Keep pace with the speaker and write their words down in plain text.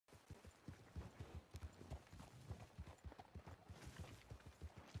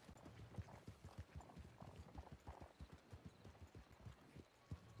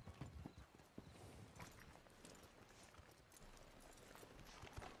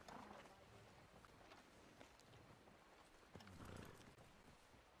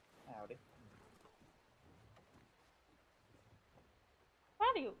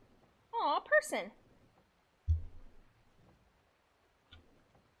you? Oh, a person.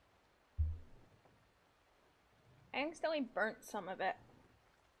 I accidentally burnt some of it.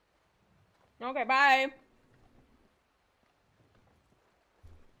 Okay, bye.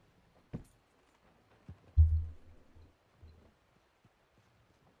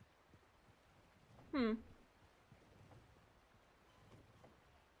 Hmm.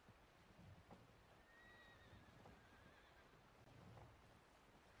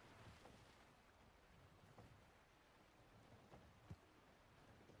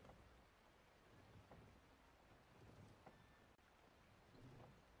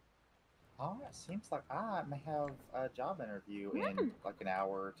 Oh, it seems like I may have a job interview in like an hour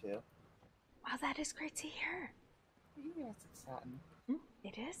or two. Wow, that is great to hear. Yeah, it's exciting.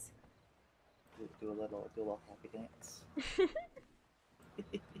 It is? Do a little happy dance.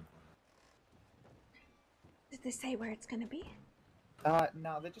 Did they say where it's gonna be?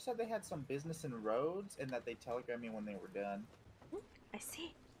 No, they just said they had some business in roads and that they telegraphed me when they were done. I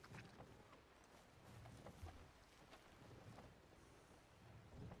see.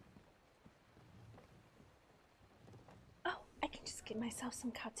 Oh, I can just get myself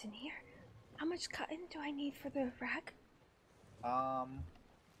some cotton here. How much cotton do I need for the rag?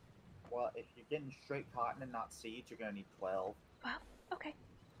 Well, if you're getting straight cotton and not seeds, you're gonna need 12. Well, okay.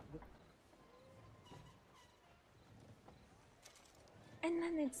 And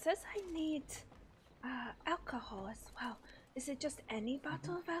then it says I need alcohol as well. Is it just any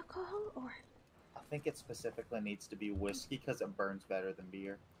bottle of alcohol, or? I think it specifically needs to be whiskey because it burns better than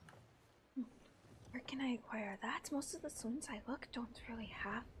beer. Where can I acquire that? Most of the saloons I look don't really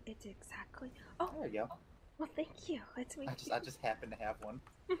have it exactly. Oh, there you go. Well, thank you. Let's make. I just happen to have one.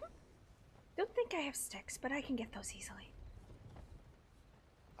 Don't think I have sticks, but I can get those easily.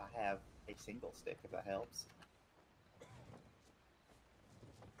 I have a single stick, if that helps.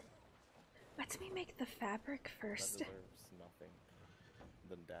 Let me make the fabric first. That deserves nothing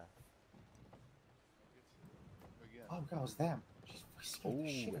than death. Oh, God, it was them. Oh,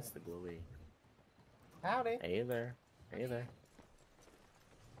 it's the Bluey. Howdy. Hey there. Hey there.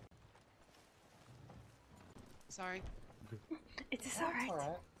 Sorry. It's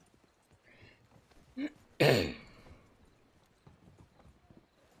alright. Hey,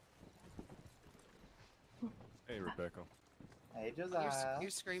 Rebecca. Hey, Josiah. You're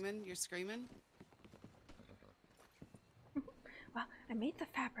screaming. You're screaming. Well, I made the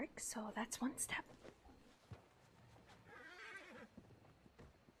fabric, so that's one step.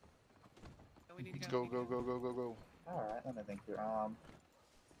 We need to go. Go. Alright, let me think here.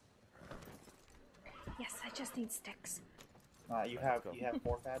 Yes, I just need sticks. You have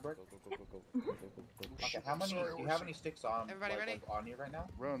 4 fabric? Go. Okay, how many do you have any sticks on Everybody ready? like on you right now?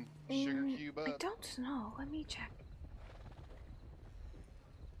 Run. Sugar cube up. I don't know. Let me check.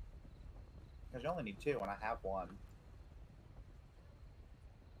 Because you only need 2 and I have 1.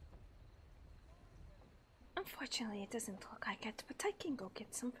 Unfortunately, it doesn't look like it, but I can go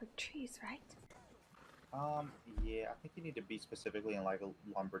get some for trees, right? Yeah, I think you need to be specifically in like a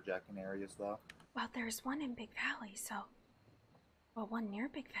lumberjacking areas though. Well, there's one in Big Valley, so... Well, one near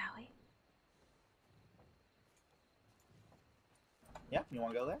Big Valley. Yeah, you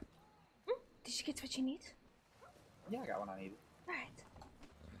want to go there? Did you get what you need? Yeah, I got what I needed. Right.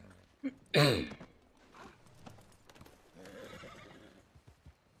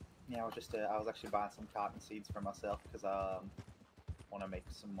 Yeah, I was actually buying some cotton seeds for myself because I want to make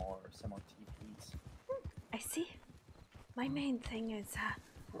some more TPs. I see. My main thing is,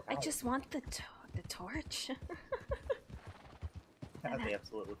 I just want the torch. That's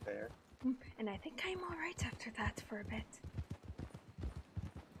absolutely fair. And I think I'm alright after that for a bit.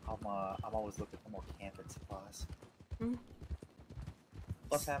 I'm always looking for more camping supplies.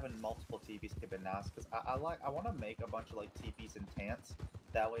 Plus, having multiple TVs could be nice because I want to make a bunch of like TVs and tents.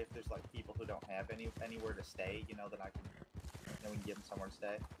 That way, if there's like people who don't have anywhere to stay, you know, then we can give them somewhere to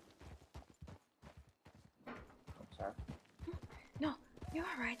stay. I'm sorry. No, you're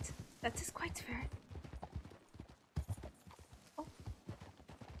alright. That is quite fair. Oh.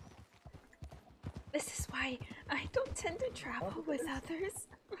 This is why I don't tend to travel with others.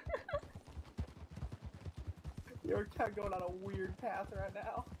 You're kind of going on a weird path right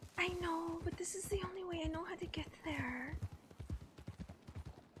now. I know, but this is the only way I know how to get there.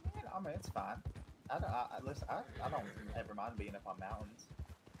 I mean, it's fine. Listen, I don't ever mind being up on mountains.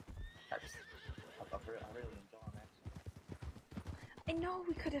 I really enjoy them, actually. I know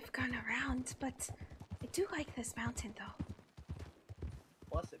we could have gone around, but I do like this mountain, though.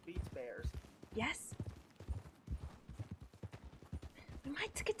 Plus, it beats bears. Yes. We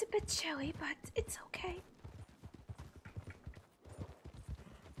might get a bit chilly, but it's okay.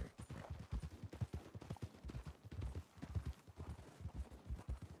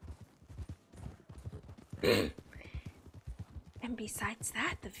 And besides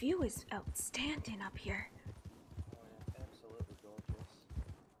that, the view is outstanding up here. Oh, yeah, absolutely gorgeous.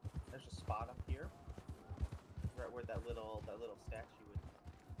 There's a spot up here, right where that little statue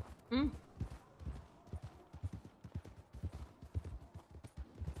would. Mm.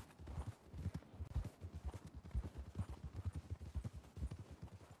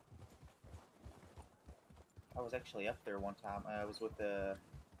 I was actually up there one time. I was with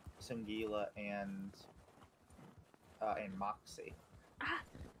Sungila and Moxie. Ah,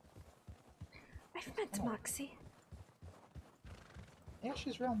 I've met Oh. Moxie. Yeah,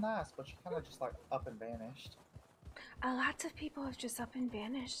 she's real nice, but she kind of just like up and vanished. A lot of people have just up and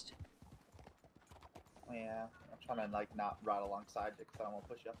vanished. Yeah, I'm trying to like not ride alongside you because I don't want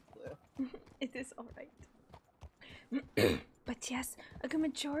to push you off the cliff. It is alright. But yes, a good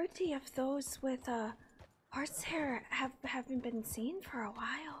majority of those with horsehair haven't been seen for a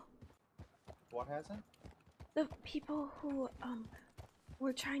while. What hasn't? The people who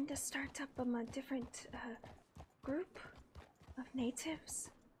were trying to start up a different group of natives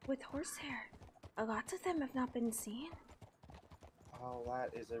with horsehair. A lot of them have not been seen. Oh,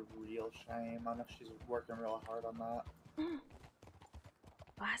 that is a real shame. I know she's working real hard on that. Mm.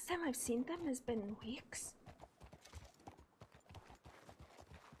 Last time I've seen them has been weeks.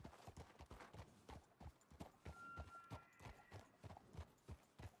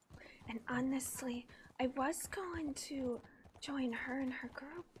 And honestly, I was going to join her and her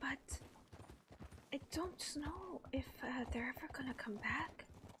group, but I don't know if they're ever gonna come back.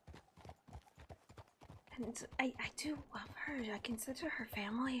 And I do love her. I consider her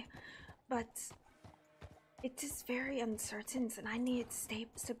family, but it is very uncertain, and I need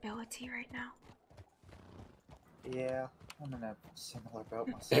stability right now. Yeah, I'm in a similar boat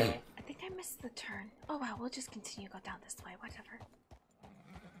myself. I think I missed the turn. Oh well, we'll just continue to go down this way, whatever.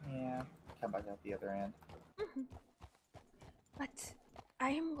 Yeah, come back out the other end. But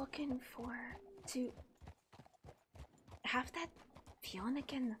I am looking to have that feeling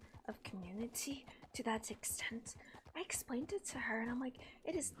again of community to that extent. I explained it to her, and I'm like,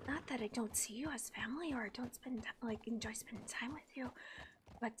 it is not that I don't see you as family or I don't enjoy spending time with you,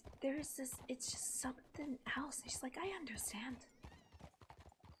 but there's this, it's just something else. She's like, I understand.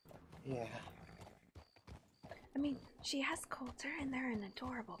 Yeah. I mean, she has Coulter, and they're an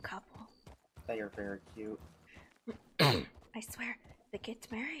adorable couple. They are very cute. I swear, they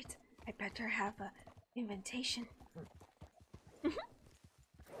get married. I better have a invitation.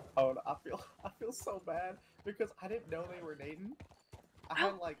 Oh, I feel so bad because I didn't know they were dating. I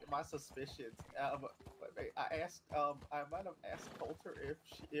had like my suspicions. I might have asked Coulter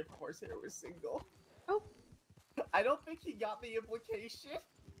if Horsehair was single. Oh. I don't think he got the implication.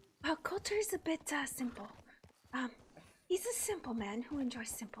 Well, Coulter is a bit simple. He's a simple man who enjoys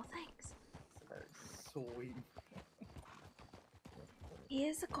simple things. It's very sweet. He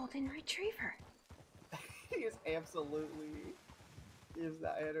is a golden retriever. He is absolutely gives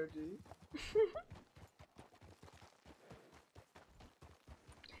that energy.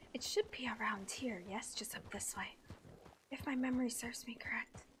 It should be around here, yes? Just up this way. If my memory serves me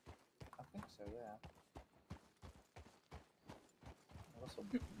correct. I think so, yeah. What's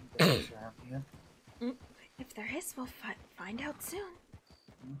around here? If there is, we'll find out soon.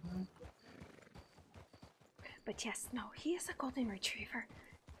 But yes, no, he is a golden retriever.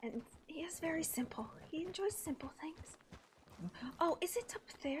 And he is very simple. He enjoys simple things. Oh, is it up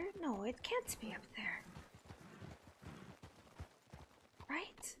there? No, it can't be up there.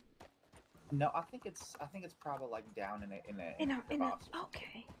 Right? No, I think it's probably like down in a crevasse.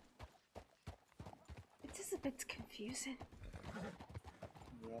 Okay. It is a bit confusing.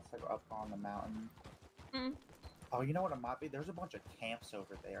 Yeah, it's like up on the mountain. Mm. Oh, you know what it might be? There's a bunch of camps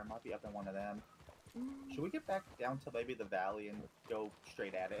over there. It might be up in one of them. Should we get back down to maybe the valley and go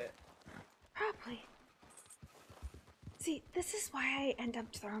straight at it? Probably. See, this is why I end up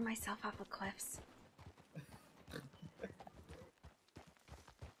throwing myself off of cliffs.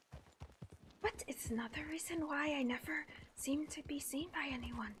 But it's another reason why I never seem to be seen by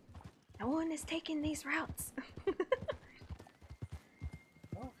anyone. No one is taking these routes.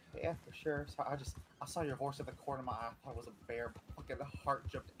 Oh, yeah, for sure. So I saw your horse in the corner of my eye. I thought it was a bear. Fucking heart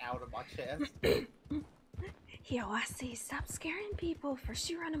jumped out of my chest. Yo, I see. Stop scaring people. First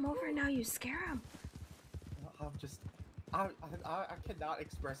you run them over, now you scare them. I cannot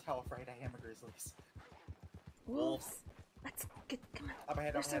express how afraid I am of grizzlies. Wolves. Let's get, come on. Up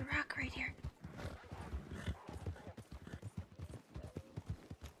ahead, There's a rock right here.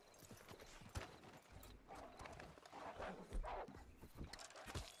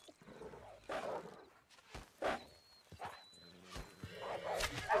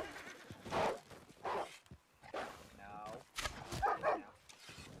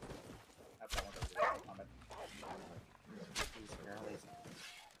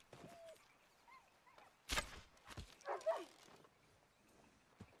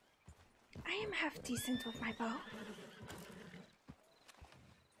 I am half decent with my bow.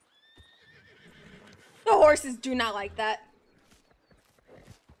 The horses do not like that.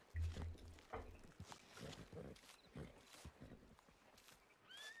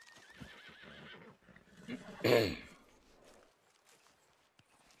 I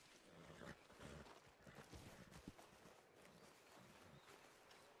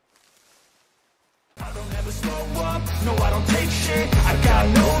don't ever slow up, no I don't take shit. I got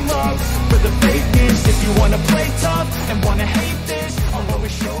no love for the fakeness. If you wanna play tough and wanna hate this, I'll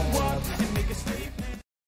always show up.